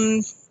it's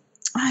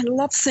I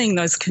love seeing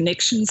those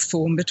connections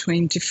form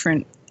between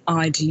different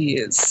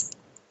ideas.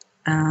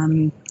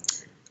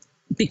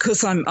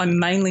 Because I'm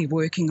mainly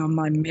working on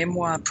my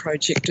memoir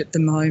project at the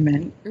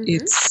moment,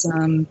 it's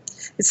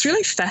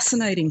really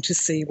fascinating to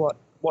see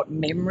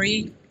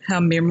how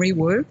memory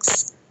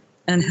works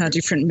and how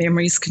different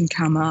memories can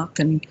come up,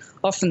 and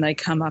often they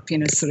come up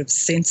in a sort of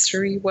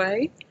sensory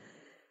way.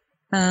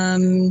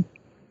 But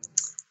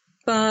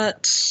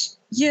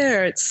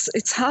yeah,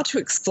 it's hard to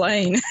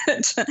explain.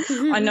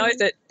 I know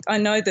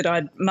that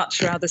I'd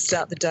much rather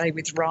start the day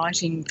with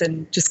writing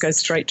than just go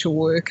straight to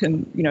work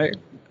and,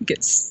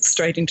 get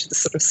straight into the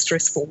sort of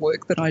stressful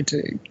work that I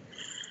do.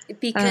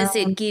 Because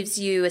it gives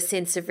you a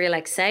sense of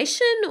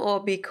relaxation,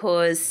 or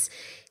because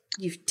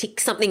you've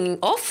ticked something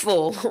off,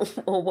 or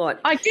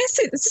what? I guess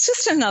it's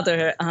just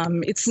another,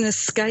 it's an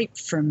escape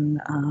from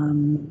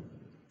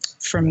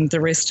the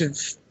rest of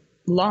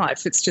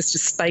life. It's just a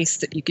space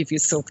that you give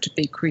yourself to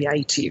be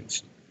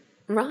creative.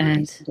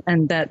 Right.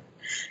 And that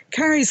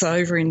carries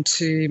over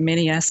into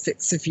many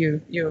aspects of your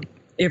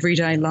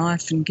everyday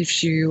life and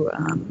gives you,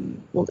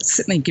 it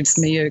certainly gives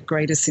me a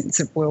greater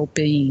sense of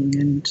well-being.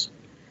 And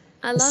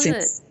I love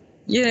it.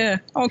 Yeah.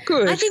 Oh,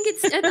 good. I think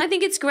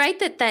it's great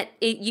that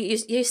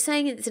you're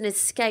saying it's an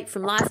escape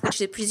from life,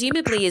 which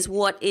presumably is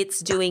what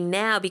it's doing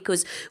now.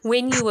 Because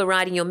when you were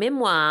writing your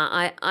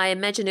memoir, I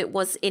imagine it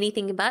was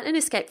anything but an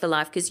escape for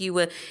life, because you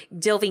were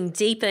delving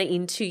deeper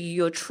into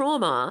your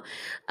trauma.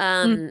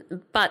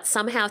 But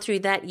somehow through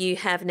that, you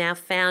have now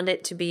found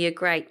it to be a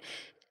great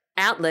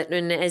outlet,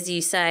 and as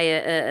you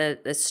say,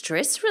 a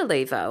stress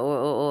reliever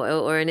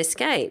or an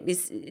escape.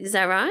 Is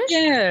that right?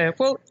 Yeah.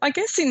 Well, I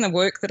guess in the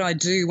work that I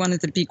do, one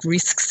of the big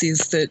risks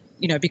is that,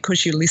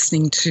 because you're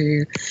listening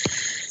to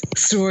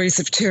stories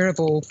of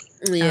terrible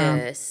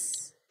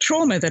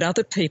trauma that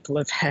other people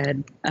have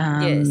had,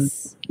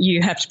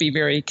 you have to be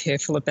very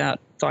careful about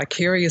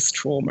vicarious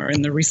trauma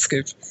and the risk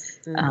of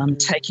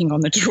taking on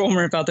the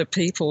trauma of other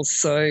people.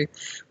 So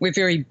we're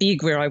very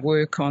big where I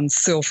work on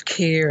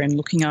self-care and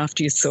looking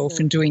after yourself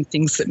and doing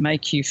things that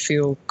make you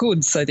feel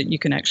good so that you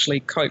can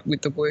actually cope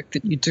with the work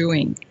that you're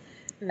doing.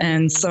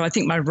 And so I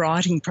think my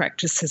writing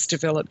practice has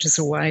developed as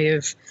a way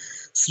of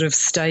sort of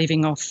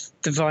staving off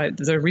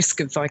the risk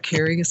of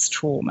vicarious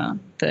trauma,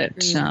 that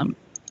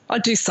I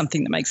do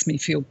something that makes me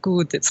feel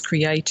good, that's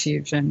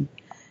creative, and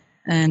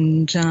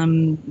then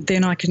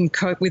I can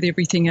cope with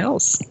everything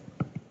else.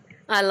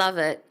 I love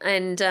it,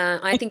 and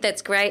I think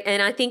that's great,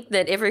 and I think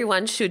that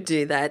everyone should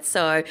do that.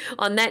 So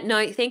on that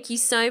note, thank you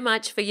so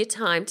much for your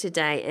time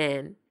today,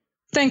 Anne.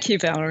 Thank you,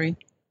 Valerie.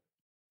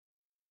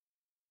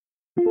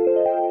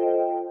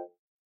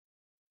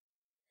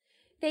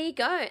 There you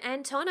go,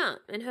 Anne Tonner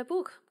and her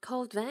book,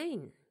 Cold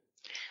Vein.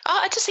 Oh,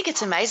 I just think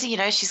it's amazing.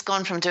 She's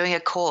gone from doing a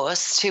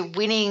course to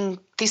winning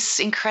this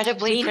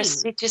incredibly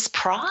prestigious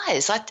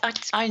prize. I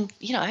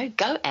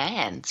go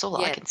Anne. That's all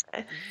I can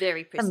say.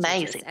 Very prestigious.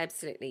 Amazing.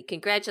 Absolutely.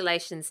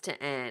 Congratulations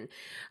to Anne.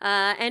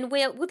 And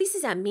this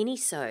is our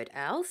mini-sode,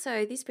 Al.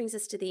 So this brings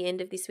us to the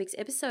end of this week's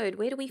episode.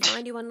 Where do we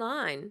find you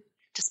online?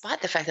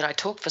 Despite the fact that I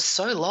talked for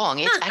so long,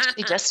 it's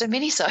actually just a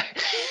mini-sode.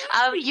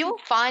 You'll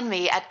find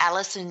me at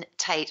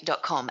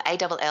AlisonTait.com,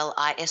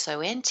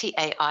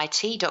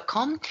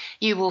 ALLISONTAIT.com.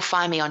 You will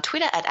find me on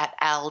Twitter at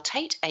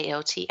AlTait,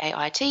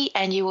 ALTAIT,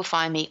 and you will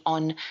find me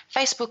on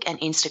Facebook and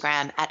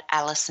Instagram at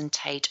Alison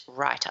Tait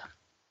Writer.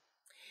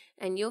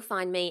 And you'll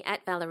find me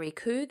at Valerie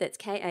Khoo, that's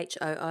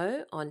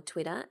KHOO, on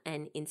Twitter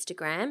and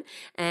Instagram.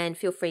 And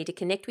feel free to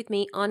connect with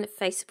me on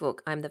Facebook.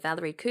 I'm the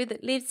Valerie Khoo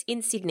that lives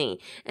in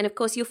Sydney. And of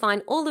course, you'll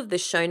find all of the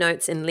show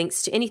notes and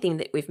links to anything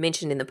that we've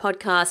mentioned in the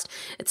podcast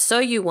at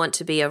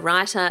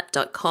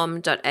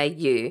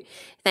soyouwanttobeawriter.com.au.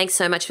 Thanks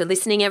so much for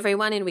listening,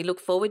 everyone, and we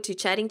look forward to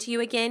chatting to you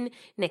again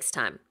next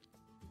time.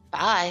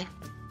 Bye.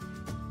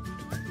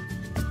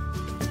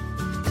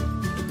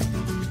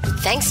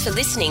 Thanks for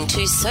listening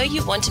to So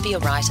You Want to Be a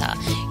Writer.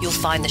 You'll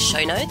find the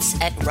show notes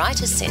at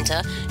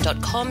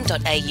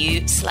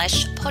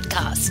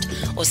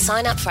writerscentre.com.au/podcast, or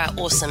sign up for our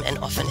awesome and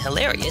often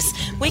hilarious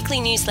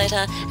weekly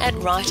newsletter at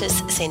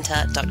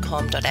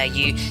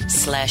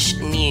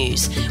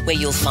writerscentre.com.au/news, where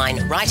you'll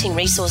find writing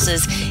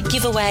resources,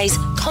 giveaways,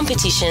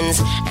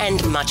 competitions,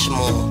 and much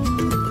more.